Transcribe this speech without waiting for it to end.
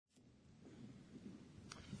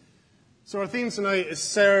So our theme tonight is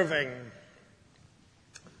serving.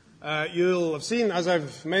 You'll have seen, as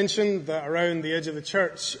I've mentioned, that around the edge of the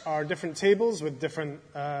church are different tables with different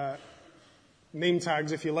name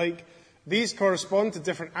tags, if you like. These correspond to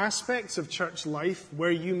different aspects of church life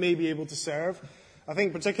where you may be able to serve. I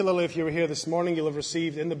think particularly if you were here this morning, you'll have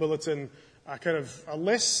received in the bulletin a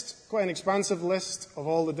list, quite an expansive list of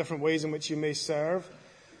all the different ways in which you may serve.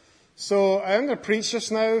 So I'm going to preach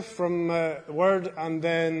just now from the Word, and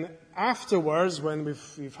then afterwards, when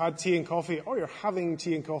we've had tea and coffee, or you're having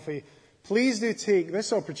tea and coffee, please do take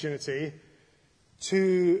this opportunity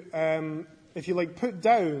to, if you like, put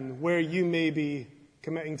down where you may be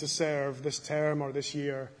committing to serve this term or this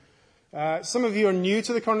year. Some of you are new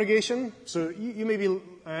to the congregation, so you may be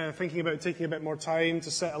thinking about taking a bit more time to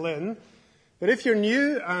settle in. But if you're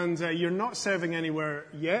new and you're not serving anywhere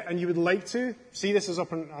yet and you would like to, see this as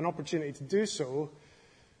an opportunity to do so.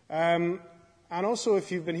 And also,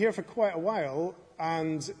 if you've been here for quite a while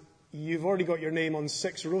and you've already got your name on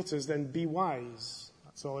 6 rotas, then be wise.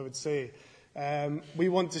 That's all I would say. We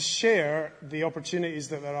want to share the opportunities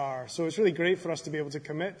that there are. So it's really great for us to be able to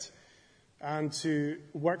commit and to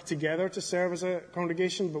work together to serve as a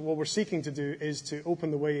congregation. But what we're seeking to do is to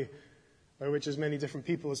open the way by which as many different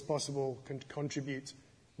people as possible can contribute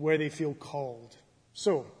where they feel called.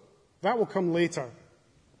 So that will come later.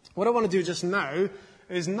 What I want to do just now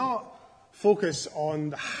is not focus on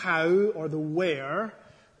the how or the where,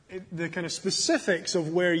 the kind of specifics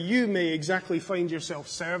of where you may exactly find yourself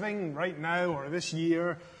serving right now or this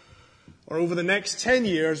year or over the next 10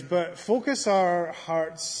 years, but focus our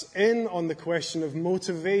hearts in on the question of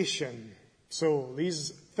motivation. So these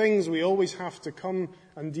things we always have to come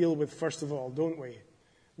and deal with first of all, don't we?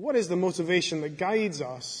 What is the motivation that guides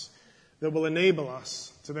us, that will enable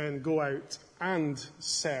us to then go out and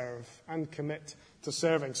serve and commit to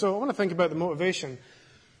serving? So I want to think about the motivation.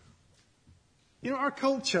 You know, our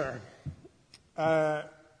culture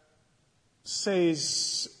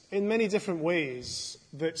says in many different ways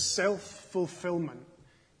that self-fulfillment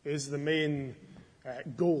is the main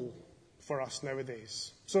goal for us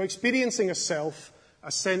nowadays. So experiencing a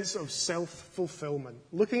sense of self-fulfillment,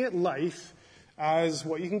 looking at life as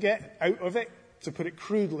what you can get out of it, to put it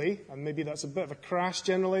crudely, and maybe that's a bit of a crass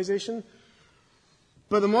generalization.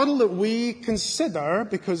 But the model that we consider,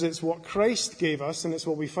 because it's what Christ gave us and it's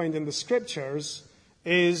what we find in the Scriptures,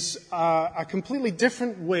 is a completely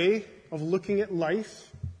different way of looking at life.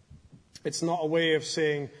 It's not a way of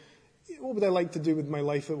saying, what would I like to do with my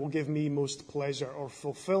life that will give me most pleasure or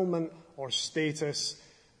fulfillment or status,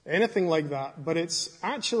 anything like that. But it's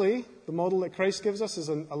actually, the model that Christ gives us is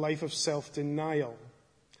a life of self-denial.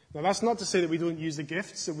 Now that's not to say that we don't use the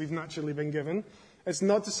gifts that we've naturally been given. It's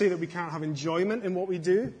not to say that we can't have enjoyment in what we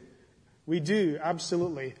do. We do,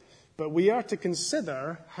 absolutely. But we are to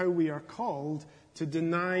consider how we are called to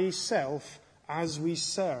deny self as we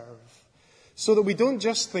serve. So that we don't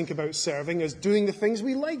just think about serving as doing the things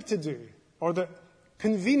we like to do or that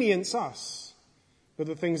convenience us, but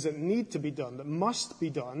the things that need to be done, that must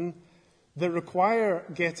be done, that require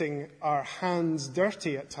getting our hands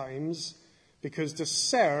dirty at times, because to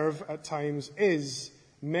serve at times is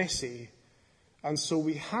messy. And so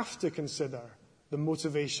we have to consider the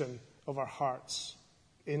motivation of our hearts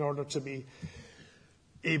in order to be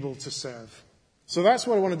able to serve. So that's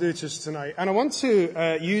what I want to do just tonight. And I want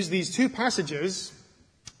to use these 2 passages,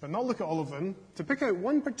 but not look at all of them, to pick out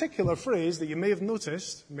one particular phrase that you may have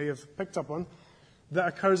noticed, may have picked up on, that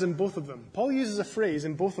occurs in both of them. Paul uses a phrase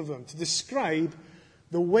in both of them to describe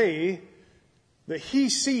the way that he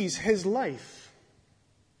sees his life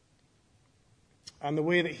and the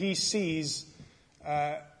way that he sees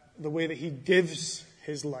the way that he gives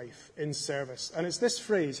his life in service. And it's this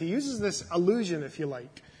phrase. He uses this allusion, if you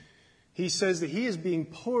like. He says that he is being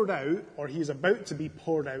poured out, or he is about to be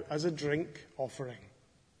poured out as a drink offering.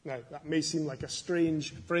 Now, that may seem like a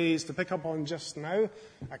strange phrase to pick up on just now,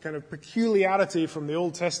 a kind of peculiarity from the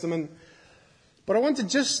Old Testament. But I want to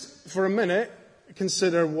just, for a minute,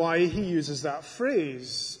 consider why he uses that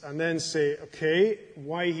phrase, and then say, okay,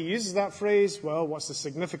 why he uses that phrase, well, what's the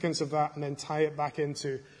significance of that, and then tie it back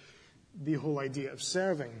into the whole idea of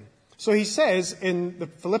serving. So he says in the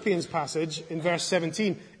Philippians passage, in verse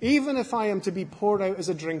 17, even if I am to be poured out as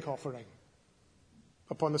a drink offering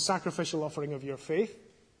upon the sacrificial offering of your faith.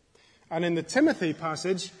 And in the Timothy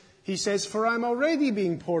passage, he says, for I'm already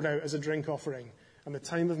being poured out as a drink offering, and the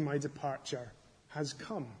time of my departure has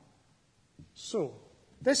come. So,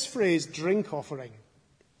 this phrase, drink offering,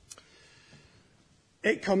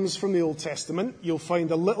 it comes from the Old Testament. You'll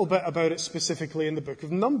find a little bit about it specifically in the book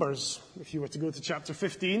of Numbers. If you were to go to chapter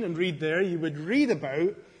 15 and read there, you would read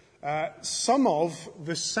about some of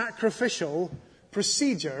the sacrificial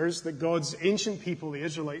procedures that God's ancient people, the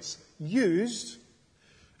Israelites, used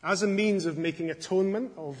as a means of making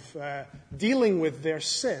atonement, of dealing with their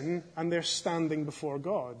sin and their standing before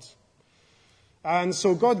God. And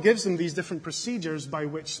so God gives them these different procedures by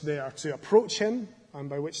which they are to approach him and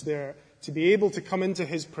by which they're to be able to come into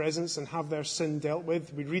his presence and have their sin dealt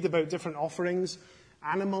with. We read about different offerings,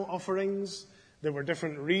 animal offerings. There were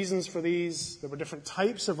different reasons for these. There were different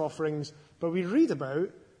types of offerings. But we read about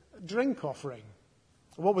drink offering.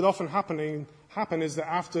 What would often happen is that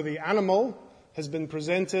after the animal has been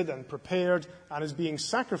presented and prepared and is being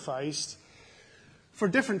sacrificed, for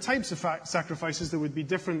different types of sacrifices, there would be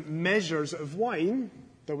different measures of wine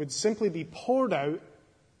that would simply be poured out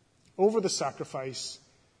over the sacrifice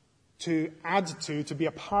to add to be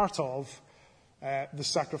a part of the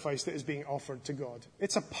sacrifice that is being offered to God.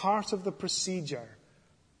 It's a part of the procedure,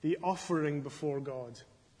 the offering before God,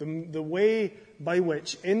 the way by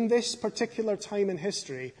which, in this particular time in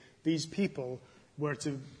history, these people were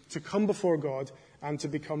to come before God and to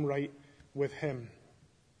become right with him.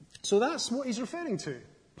 So that's what he's referring to.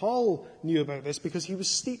 Paul knew about this because he was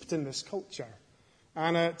steeped in this culture.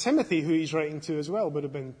 And Timothy, who he's writing to as well, would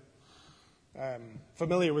have been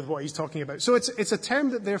familiar with what he's talking about. So it's a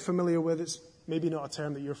term that they're familiar with. It's maybe not a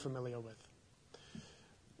term that you're familiar with.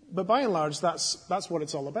 But by and large, that's what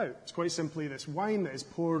it's all about. It's quite simply this wine that is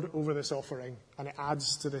poured over this offering, and it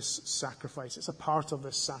adds to this sacrifice. It's a part of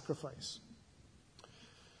this sacrifice.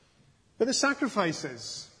 But the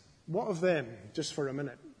sacrifices, what of them, just for a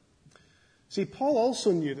minute? See, Paul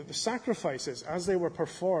also knew that the sacrifices, as they were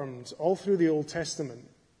performed all through the Old Testament,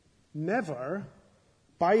 never,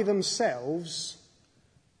 by themselves,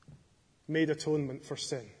 made atonement for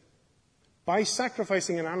sin. By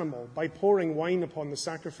sacrificing an animal, by pouring wine upon the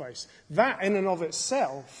sacrifice, that in and of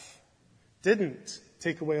itself didn't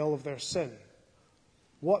take away all of their sin.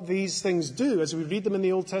 What these things do, as we read them in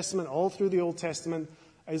the Old Testament, all through the Old Testament,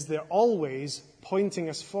 is they're always pointing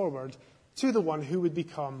us forward to the one who would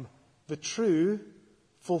become the true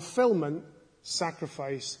fulfillment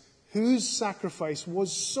sacrifice, whose sacrifice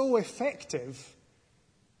was so effective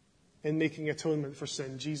in making atonement for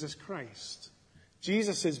sin, Jesus Christ.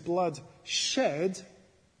 Jesus' blood shed,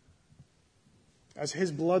 as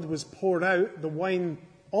his blood was poured out, the wine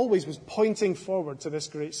always was pointing forward to this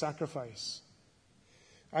great sacrifice.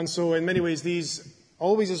 And so in many ways,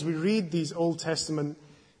 always as we read these Old Testament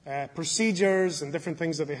procedures and different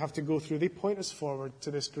things that they have to go through, they point us forward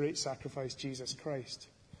to this great sacrifice, Jesus Christ.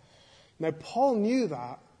 Now, Paul knew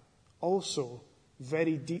that also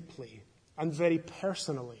very deeply and very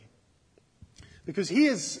personally. Because he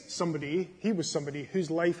was somebody whose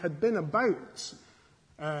life had been about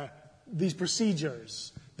these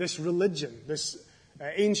procedures, this religion, this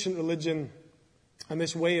ancient religion, and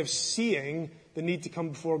this way of seeing the need to come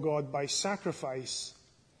before God by sacrifice.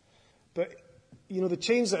 But, the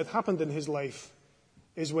change that had happened in his life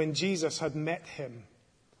is when Jesus had met him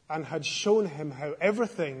and had shown him how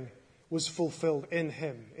everything was fulfilled in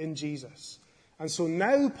him, in Jesus. And so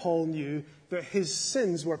now Paul knew that his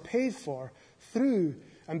sins were paid for through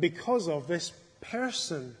and because of this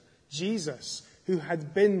person, Jesus, who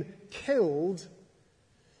had been killed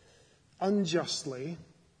unjustly,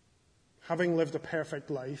 having lived a perfect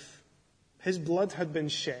life. His blood had been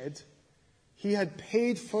shed. He had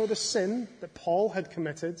paid for the sin that Paul had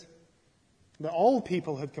committed, that all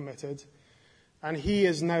people had committed, and he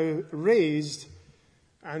is now raised,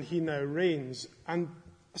 and he now reigns. And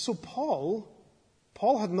so Paul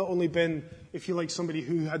had not only been, if you like, somebody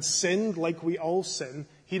who had sinned like we all sin,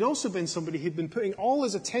 he'd also been somebody who'd been putting all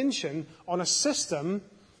his attention on a system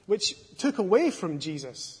which took away from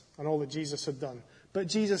Jesus and all that Jesus had done. But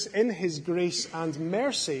Jesus, in his grace and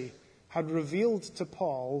mercy, had revealed to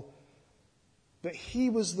Paul that he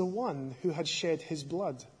was the one who had shed his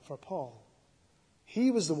blood for Paul. He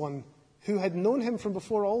was the one who had known him from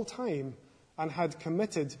before all time and had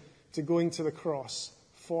committed to going to the cross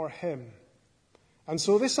for him. And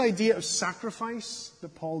so this idea of sacrifice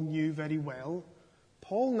that Paul knew very well,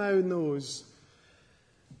 Paul now knows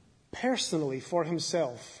personally for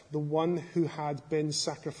himself the one who had been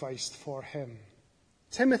sacrificed for him.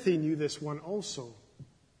 Timothy knew this one also.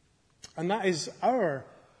 And that is our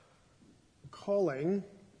calling.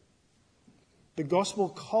 The gospel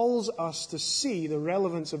calls us to see the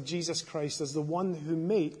relevance of Jesus Christ as the one who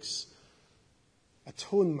makes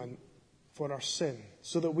atonement for our sin,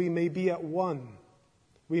 so that we may be at one.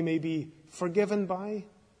 We may be forgiven by,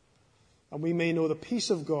 and we may know the peace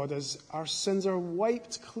of God as our sins are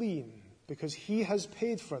wiped clean because he has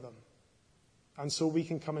paid for them. And so we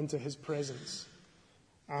can come into his presence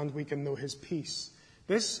and we can know his peace.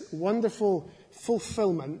 This wonderful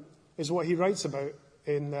fulfillment is what he writes about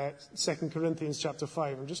in 2 Corinthians chapter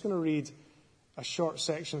 5. I'm just going to read a short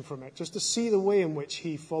section from it, just to see the way in which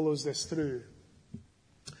he follows this through.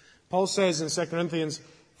 Paul says in 2 Corinthians,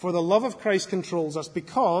 "For the love of Christ controls us,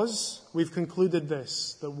 because we've concluded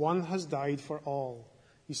this, that one has died for all."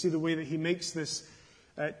 You see the way that he makes this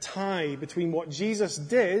tie between what Jesus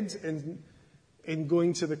did in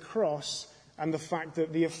going to the cross and the fact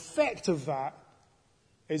that the effect of that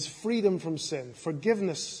is freedom from sin,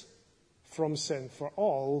 forgiveness from sin for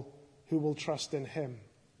all who will trust in him.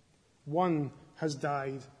 One has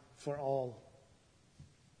died for all.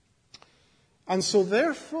 And so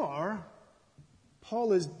therefore,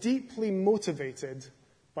 Paul is deeply motivated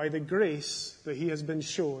by the grace that he has been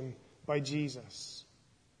shown by Jesus.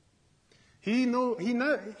 He now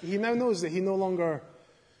knows that he no longer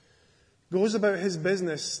goes about his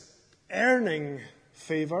business earning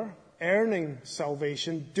favor, earning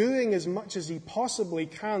salvation, doing as much as he possibly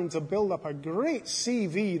can to build up a great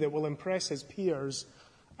CV that will impress his peers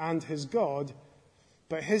and his God.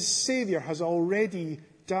 But his Savior has already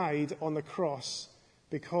died on the cross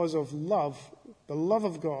because of love, the love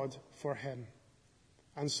of God for him.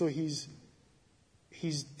 And so he's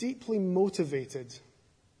deeply motivated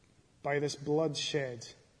by this blood shed,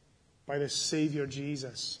 by this Savior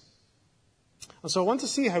Jesus. And so I want to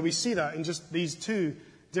see how we see that in just these two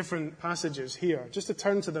different passages here. Just to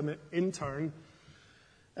turn to them in turn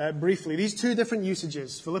briefly. These two different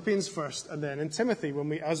usages, Philippians first and then in Timothy,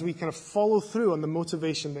 as we kind of follow through on the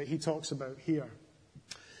motivation that he talks about here.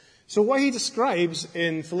 So what he describes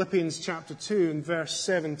in Philippians chapter 2 and verse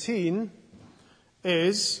 17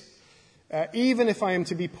 is, even if I am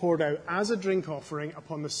to be poured out as a drink offering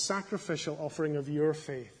upon the sacrificial offering of your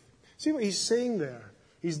faith. See what he's saying there?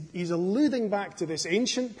 He's alluding back to this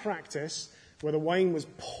ancient practice where the wine was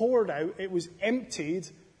poured out, it was emptied,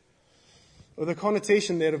 with the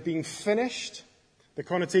connotation there of being finished. The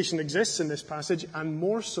connotation exists in this passage, and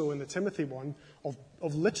more so in the Timothy one,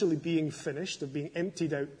 of literally being finished, of being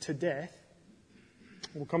emptied out to death.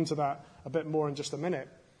 We'll come to that a bit more in just a minute.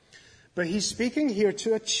 But he's speaking here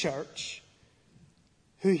to a church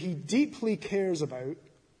who he deeply cares about.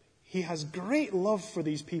 He has great love for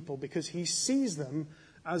these people because he sees them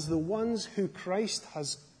as the ones who Christ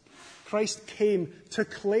came to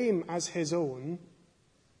claim as his own.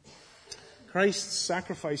 Christ's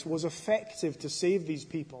sacrifice was effective to save these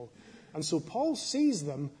people. And so Paul sees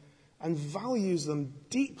them and values them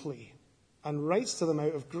deeply and writes to them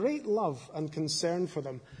out of great love and concern for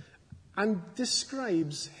them and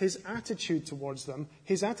describes his attitude towards them,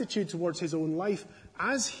 his attitude towards his own life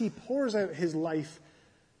as he pours out his life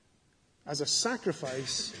as a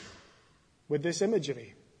sacrifice with this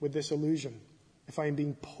imagery, with this illusion. If I am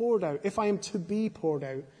being poured out, if I am to be poured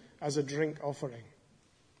out as a drink offering.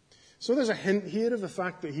 So there's a hint here of the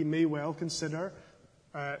fact that he may well consider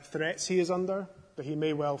threats he is under, that he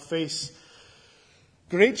may well face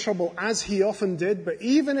great trouble as he often did, but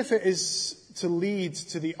even if it is to lead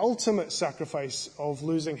to the ultimate sacrifice of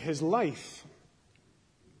losing his life,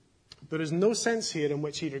 there is no sense here in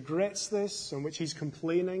which he regrets this, in which he's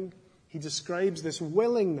complaining. He describes this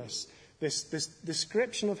willingness, this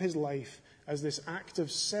description of his life as this act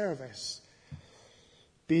of service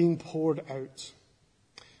being poured out.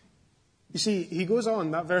 You see, he goes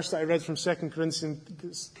on, that verse that I read from 2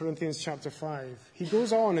 Corinthians chapter 5, he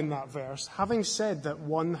goes on in that verse, having said that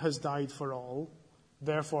one has died for all,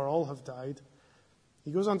 therefore all have died,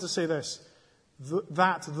 he goes on to say this,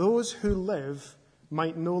 that those who live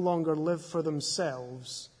might no longer live for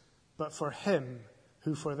themselves, but for him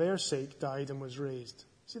who for their sake died and was raised.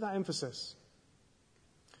 See that emphasis?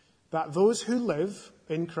 That those who live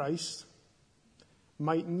in Christ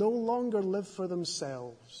might no longer live for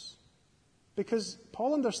themselves. Because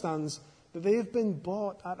Paul understands that they have been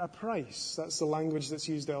bought at a price. That's the language that's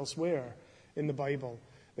used elsewhere in the Bible.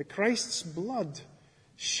 That Christ's blood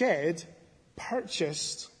shed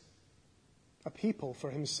purchased a people for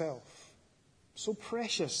himself. So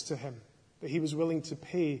precious to him that he was willing to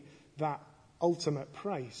pay that ultimate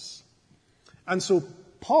price. And so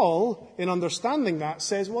Paul, in understanding that,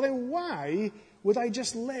 says, well then why would I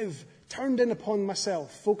just live turned in upon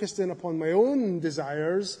myself, focused in upon my own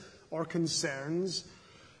desires or concerns,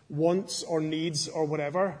 wants or needs or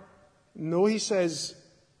whatever? No, he says,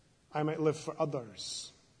 I might live for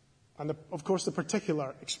others. And of course the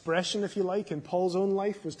particular expression, if you like, in Paul's own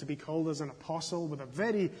life was to be called as an apostle with a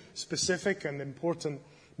very specific and important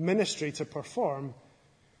ministry to perform.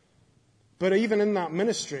 But even in that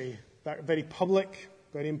ministry, that very public,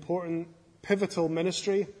 very important, pivotal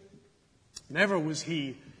ministry, never was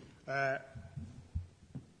he,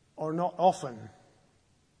 or not often,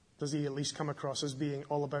 does he at least come across as being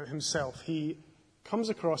all about himself. He comes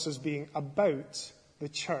across as being about the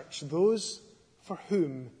church, those for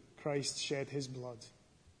whom Christ shed his blood.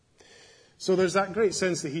 So there's that great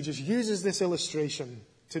sense that he just uses this illustration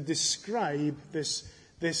to describe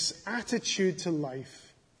this attitude to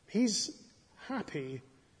life. He's happy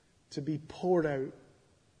to be poured out,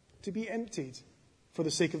 to be emptied for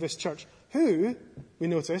the sake of this church, who, we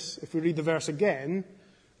notice, if we read the verse again,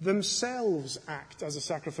 themselves act as a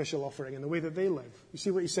sacrificial offering in the way that they live. You see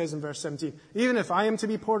what he says in verse 17. Even if I am to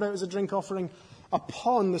be poured out as a drink offering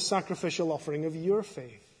upon the sacrificial offering of your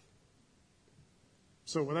faith.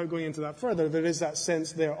 So without going into that further, there is that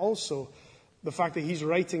sense there also, the fact that he's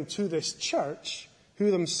writing to this church, who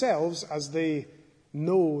themselves, as they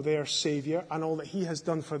know their Savior and all that he has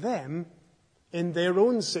done for them, in their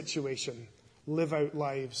own situation, live out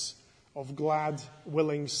lives of glad,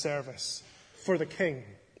 willing service for the King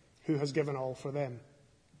who has given all for them.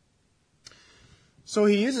 So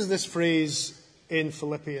he uses this phrase in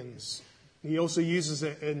Philippians. He also uses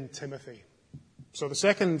it in Timothy. So the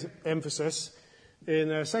second emphasis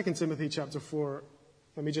in 2 Timothy chapter 4,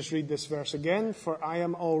 let me just read this verse again. For I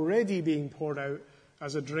am already being poured out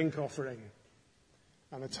as a drink offering,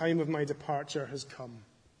 and the time of my departure has come.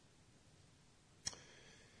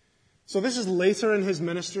 So this is later in his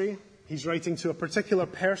ministry. He's writing to a particular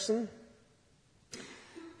person.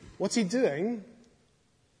 What's he doing?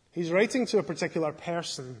 He's writing to a particular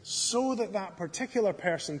person so that that particular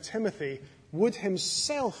person, Timothy, would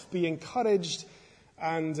himself be encouraged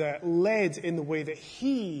and led in the way that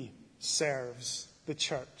he serves the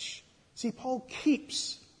church. See, Paul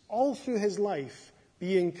keeps all through his life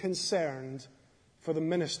being concerned for the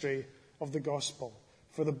ministry of the gospel,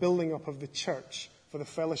 for the building up of the church, for the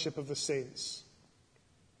fellowship of the saints,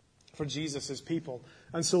 for Jesus' people.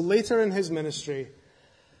 And so later in his ministry,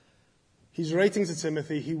 he's writing to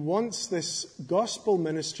Timothy. He wants this gospel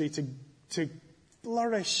ministry to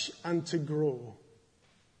flourish and to grow.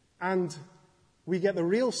 And we get the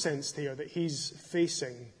real sense here that he's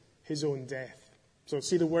facing his own death. So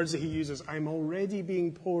see the words that he uses. I'm already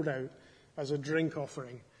being poured out as a drink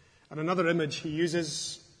offering. And another image he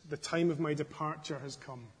uses, the time of my departure has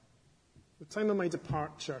come. The time of my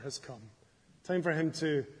departure has come. Time for him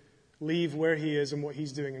to leave where he is and what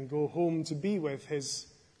he's doing and go home to be with his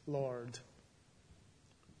Lord.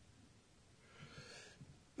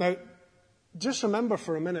 Now, just remember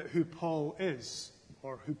for a minute who Paul is,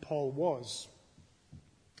 or who Paul was.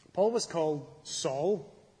 Paul was called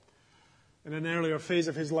Saul in an earlier phase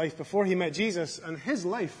of his life before he met Jesus, and his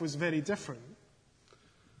life was very different.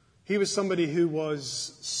 He was somebody who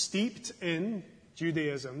was steeped in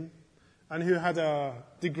Judaism and who had a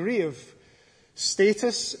degree of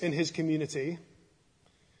status in his community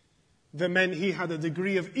that meant he had a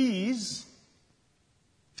degree of ease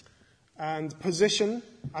and position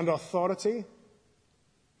and authority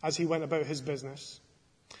as he went about his business.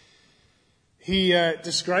 He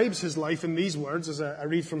describes his life in these words, as I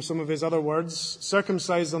read from some of his other words.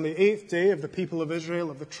 Circumcised on the 8th day of the people of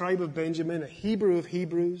Israel, of the tribe of Benjamin, a Hebrew of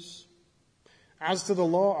Hebrews. As to the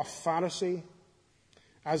law, a Pharisee.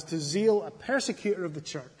 As to zeal, a persecutor of the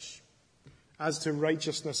church. As to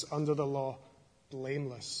righteousness under the law,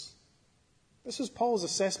 blameless. This was Paul's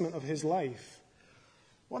assessment of his life.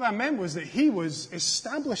 What that meant was that he was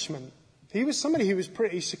establishment. He was somebody who was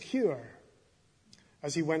pretty secure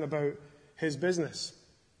as he went about his business.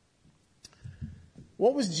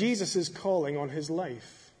 What was Jesus' calling on his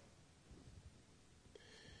life?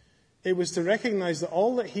 It was to recognize that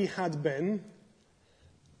all that he had been,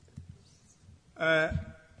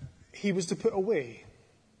 he was to put away.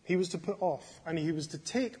 He was to put off. And he was to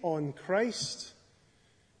take on Christ.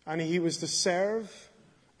 And he was to serve.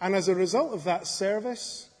 And as a result of that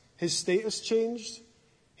service, his status changed.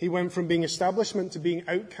 He went from being establishment to being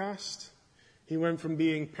outcast. He went from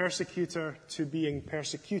being persecutor to being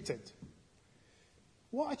persecuted.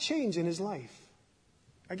 What a change in his life.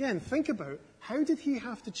 Again, think about how did he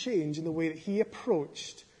have to change in the way that he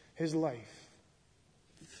approached his life?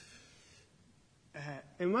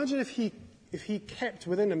 Imagine if he kept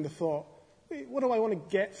within him the thought, what do I want to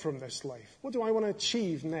get from this life? What do I want to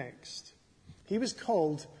achieve next? He was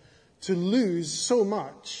called to lose so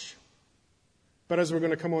much. But as we're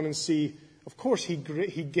going to come on and see, of course he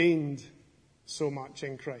gained so much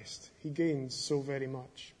in Christ. He gains so very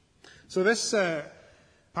much. So this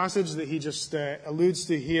passage that he just alludes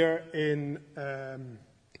to here in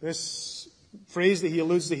this phrase that he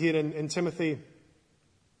alludes to here in Timothy,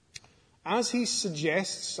 as he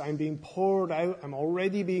suggests, I'm being poured out, I'm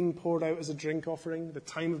already being poured out as a drink offering, the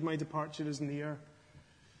time of my departure is near.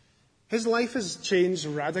 His life has changed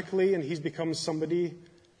radically and he's become somebody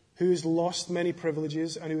who has lost many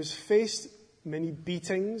privileges and who has faced many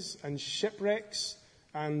beatings and shipwrecks,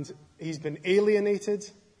 and he's been alienated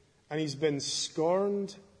and he's been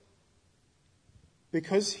scorned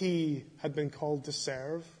because he had been called to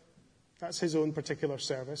serve. That's his own particular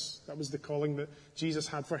service. That was the calling that Jesus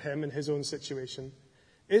had for him in his own situation.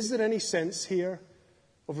 Is there any sense here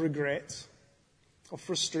of regret, of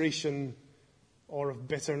frustration, or of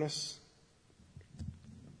bitterness?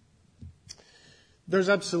 There's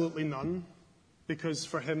absolutely none, because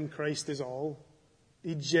for him Christ is all.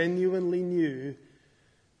 He genuinely knew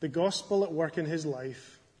the gospel at work in his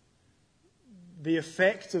life, the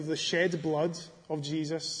effect of the shed blood of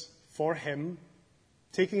Jesus for him,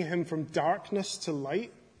 taking him from darkness to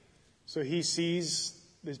light. So he sees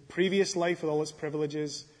his previous life with all its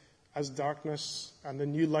privileges as darkness, and the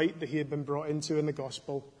new light that he had been brought into in the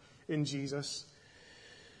gospel in Jesus.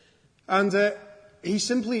 And he's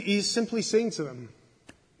simply saying to them,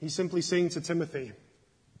 he's simply saying to Timothy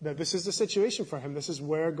that this is the situation for him. This is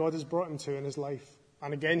where God has brought him to in his life.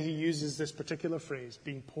 And again, he uses this particular phrase,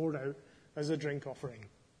 being poured out as a drink offering.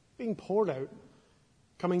 Being poured out,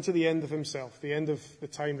 coming to the end of himself, the end of the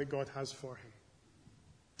time that God has for him.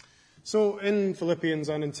 So in Philippians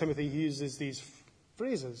and in Timothy, he uses these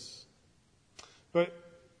phrases. But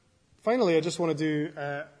finally, I just want to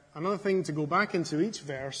do another thing, to go back into each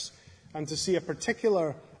verse and to see a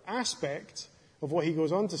particular aspect of what he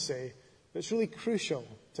goes on to say that's really crucial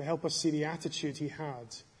to help us see the attitude he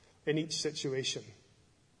had in each situation.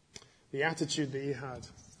 The attitude that he had.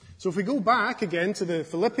 So if we go back again to the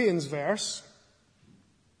Philippians verse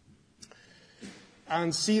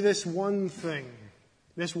and see this one thing,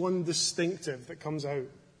 this one distinctive that comes out.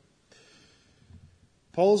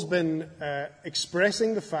 Paul's been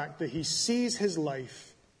expressing the fact that he sees his life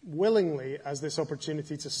willingly as this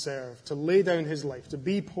opportunity to serve, to lay down his life, to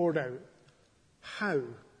be poured out. How?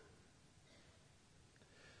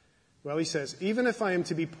 Well, he says, even if I am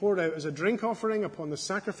to be poured out as a drink offering upon the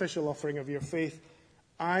sacrificial offering of your faith,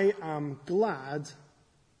 I am glad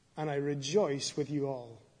and I rejoice with you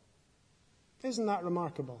all. Isn't that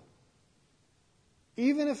remarkable?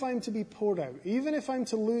 Even if I'm to be poured out, even if I'm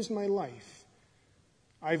to lose my life,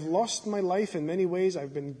 I've lost my life in many ways.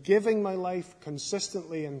 I've been giving my life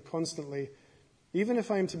consistently and constantly. Even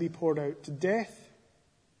if I'm to be poured out to death,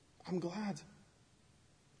 I'm glad.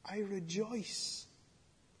 I rejoice.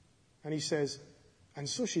 And he says, and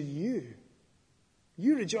so should you.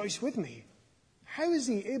 You rejoice with me. How is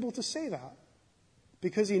he able to say that?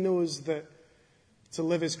 Because he knows that to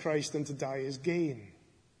live is Christ and to die is gain.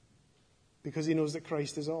 Because he knows that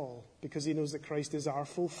Christ is all. Because he knows that Christ is our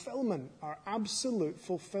fulfillment, our absolute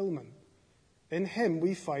fulfillment. In him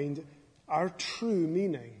we find our true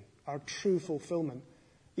meaning, our true fulfillment,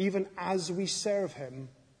 even as we serve him,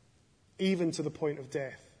 even to the point of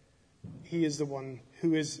death. He is the one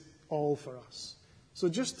who is all for us. So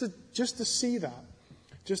just to see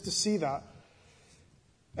that,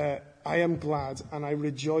 I am glad and I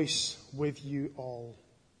rejoice with you all.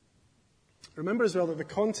 Remember as well that the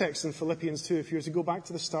context in Philippians 2, if you were to go back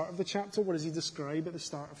to the start of the chapter, what does he describe at the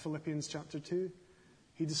start of Philippians chapter 2?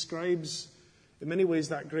 He describes, in many ways,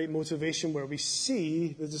 that great motivation where we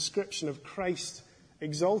see the description of Christ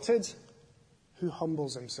exalted, who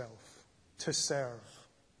humbles himself to serve.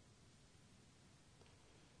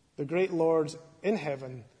 The great Lord in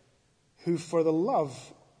heaven, who for the love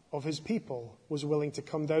of his people was willing to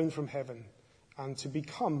come down from heaven and to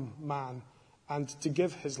become man and to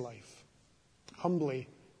give his life humbly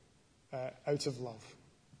out of love.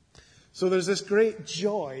 So there's this great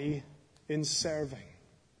joy in serving.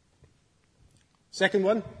 Second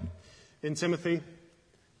one, in Timothy,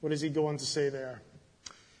 what does he go on to say there?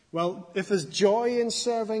 Well, if there's joy in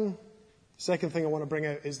serving, the second thing I want to bring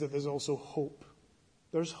out is that there's also hope.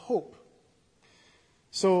 There's hope.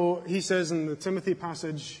 So he says in the Timothy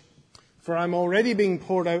passage, for I'm already being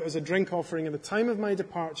poured out as a drink offering, and the time of my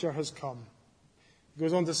departure has come. He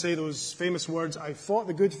goes on to say those famous words, I've fought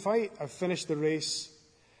the good fight, I've finished the race,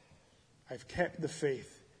 I've kept the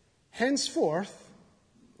faith. Henceforth,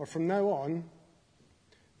 or from now on,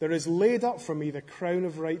 there is laid up for me the crown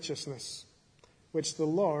of righteousness, which the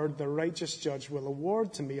Lord, the righteous judge, will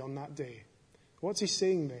award to me on that day. What's he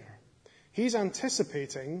saying there? He's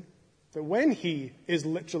anticipating that when he is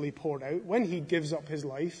literally poured out, when he gives up his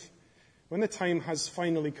life, when the time has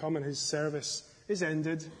finally come and his service is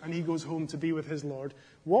ended and he goes home to be with his Lord,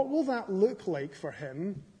 what will that look like for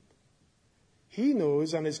him? He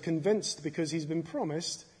knows and is convinced, because he's been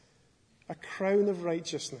promised a crown of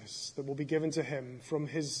righteousness that will be given to him from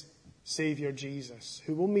his Savior Jesus,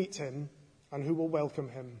 who will meet him and who will welcome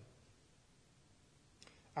him.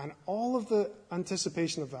 And all of the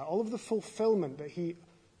anticipation of that, all of the fulfillment that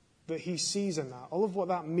he sees in that, all of what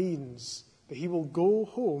that means, that he will go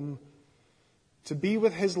home to be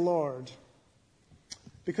with his Lord,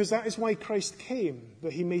 because that is why Christ came,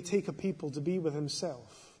 that he may take a people to be with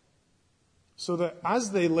himself, so that as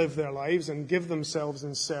they live their lives and give themselves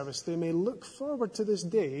in service, they may look forward to this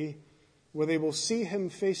day where they will see him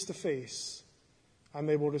face to face, and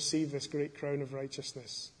they will receive this great crown of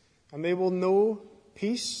righteousness. And they will know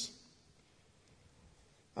peace,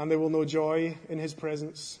 and they will know joy in his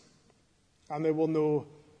presence, and they will know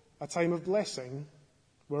a time of blessing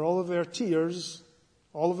where all of their tears,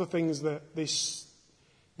 all of the things that they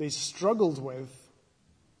struggled with,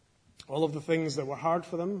 all of the things that were hard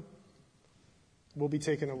for them, will be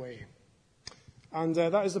taken away. And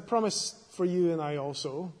that is the promise for you and I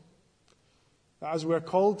also, that as we're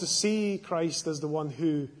called to see Christ as the one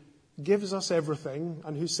who gives us everything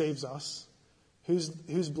and who saves us,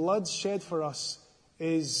 whose blood shed for us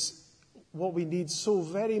is what we need so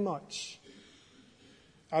very much.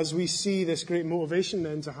 As we see this great motivation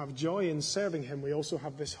then to have joy in serving him, we also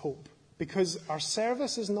have this hope. Because our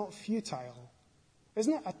service is not futile.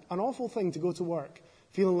 Isn't it an awful thing to go to work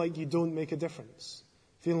feeling like you don't make a difference?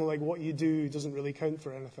 Feeling like what you do doesn't really count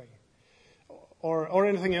for anything? Or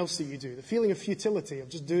anything else that you do. The feeling of futility, of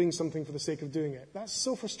just doing something for the sake of doing it. That's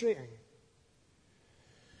so frustrating.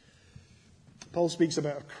 Paul speaks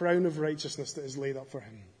about a crown of righteousness that is laid up for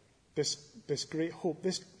him. This great hope,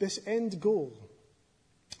 this end goal,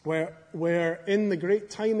 where in the great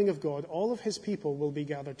timing of God, all of his people will be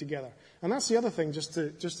gathered together. And that's the other thing just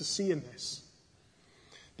to see in this.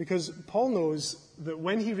 Because Paul knows that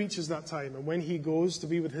when he reaches that time and when he goes to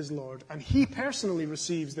be with his Lord, and he personally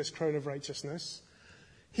receives this crown of righteousness,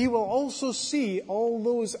 he will also see all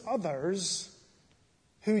those others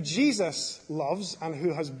who Jesus loves and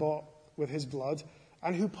who has bought with his blood,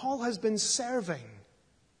 and who Paul has been serving,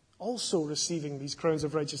 also receiving these crowns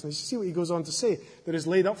of righteousness. You see what he goes on to say? There is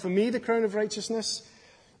laid up for me the crown of righteousness.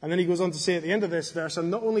 And then he goes on to say at the end of this verse,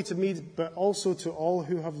 and not only to me, but also to all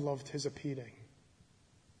who have loved his appearing.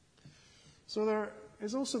 So there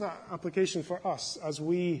is also that application for us as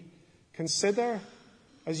we consider,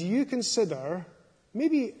 as you consider,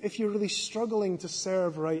 maybe if you're really struggling to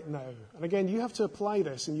serve right now. And again, you have to apply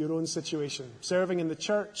this in your own situation. Serving in the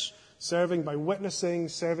church, serving by witnessing,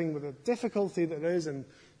 serving with the difficulty that there is in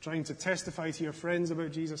trying to testify to your friends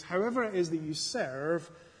about Jesus. However it is that you serve,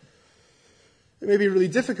 it may be really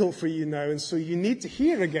difficult for you now. And so you need to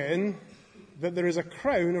hear again that there is a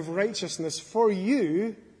crown of righteousness for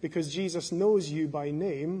you because Jesus knows you by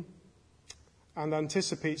name and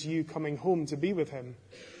anticipates you coming home to be with him.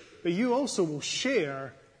 But you also will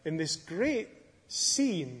share in this great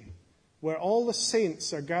scene where all the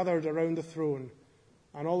saints are gathered around the throne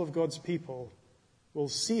and all of God's people will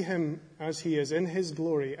see him as he is in his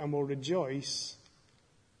glory and will rejoice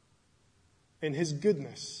in his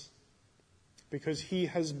goodness because he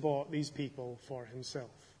has bought these people for himself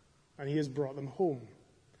and he has brought them home.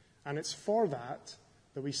 And it's for that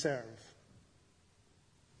we serve.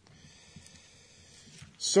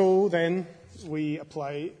 So then we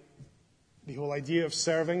apply the whole idea of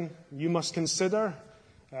serving. You must consider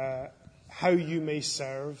how you may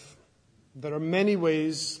serve. There are many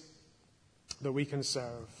ways that we can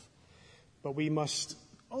serve, but we must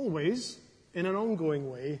always, in an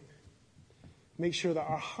ongoing way, make sure that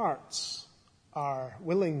our hearts are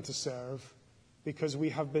willing to serve because we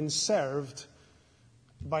have been served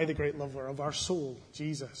by the great lover of our soul,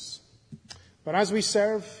 Jesus. But as we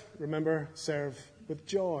serve, remember, serve with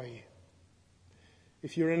joy.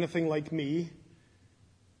 If you're anything like me,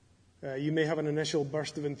 you may have an initial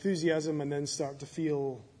burst of enthusiasm and then start to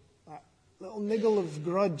feel that little niggle of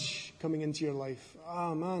grudge coming into your life.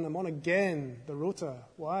 Ah, man, I'm on again, the rota.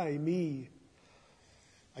 Why me?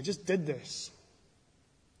 I just did this.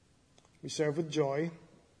 We serve with joy.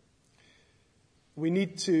 We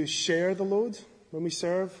need to share the load when we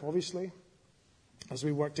serve, obviously, as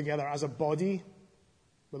we work together as a body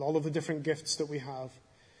with all of the different gifts that we have.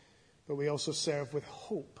 But we also serve with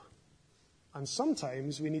hope. And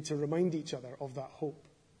sometimes we need to remind each other of that hope.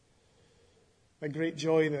 The great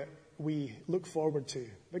joy that we look forward to.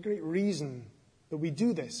 The great reason that we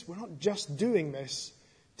do this. We're not just doing this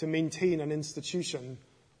to maintain an institution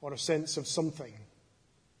or a sense of something.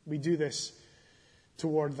 We do this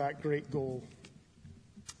toward that great goal.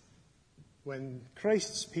 When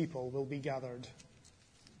Christ's people will be gathered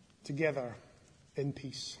together in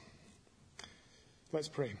peace. Let's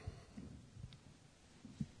pray.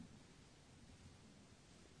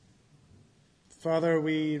 Father,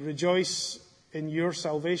 we rejoice in your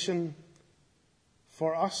salvation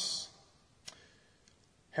for us.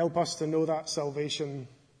 Help us to know that salvation.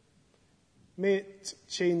 May it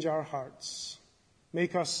change our hearts.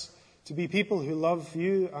 Make us to be people who love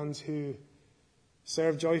you and who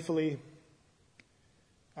serve joyfully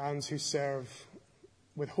and who serve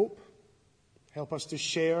with hope. Help us to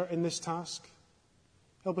share in this task.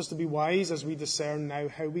 Help us to be wise as we discern now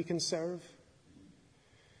how we can serve.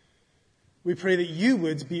 We pray that you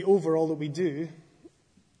would be over all that we do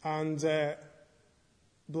and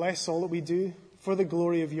bless all that we do for the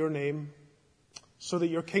glory of your name, so that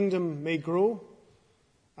your kingdom may grow,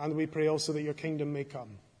 and we pray also that your kingdom may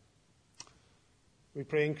come. We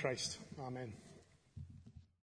pray in Christ. Amen.